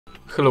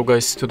Hello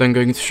guys, today I'm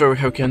going to show you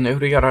how you can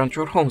rearrange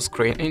your home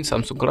screen in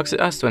Samsung Galaxy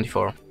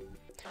S24.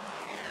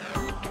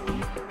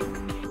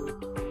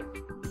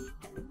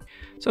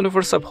 So the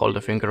first step, hold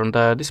the finger on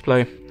the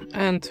display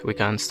and we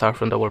can start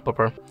from the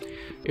wallpaper.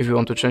 If you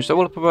want to change the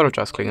wallpaper,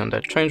 just click on the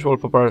change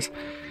wallpapers.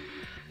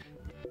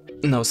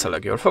 Now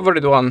select your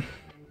favorite one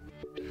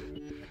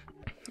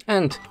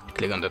and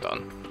click on the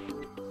done.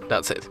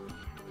 That's it.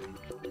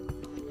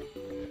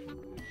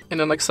 In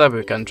the next step,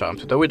 we can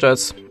jump to the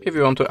widgets. If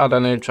you want to add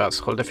any,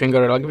 just hold the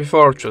finger like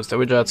before, choose the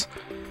widgets,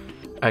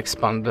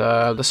 expand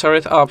the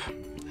serif up,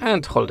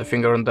 and hold the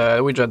finger on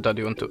the widget that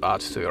you want to add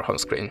to your home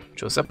screen.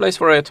 Choose a place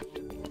for it.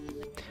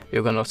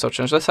 You can also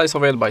change the size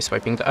of it by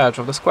swiping the edge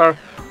of the square.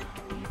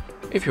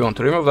 If you want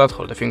to remove that,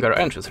 hold the finger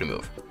and choose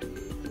remove.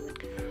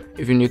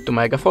 If you need to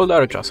make a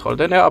folder, just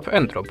hold it up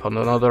and drop on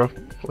another.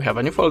 We have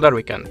a new folder,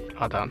 we can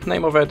add a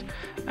name of it,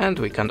 and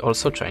we can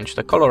also change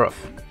the color of.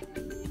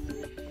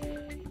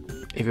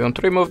 If you want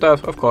to remove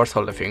that, of course,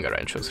 hold the finger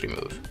and choose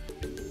remove.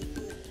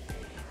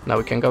 Now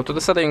we can go to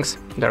the settings.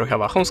 There we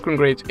have a home screen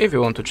grid. If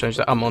you want to change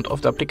the amount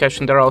of the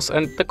application, the rows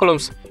and the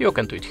columns, you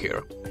can do it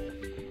here.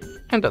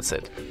 And that's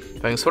it.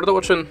 Thanks for the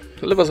watching,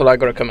 leave us a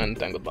like or a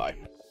comment and goodbye.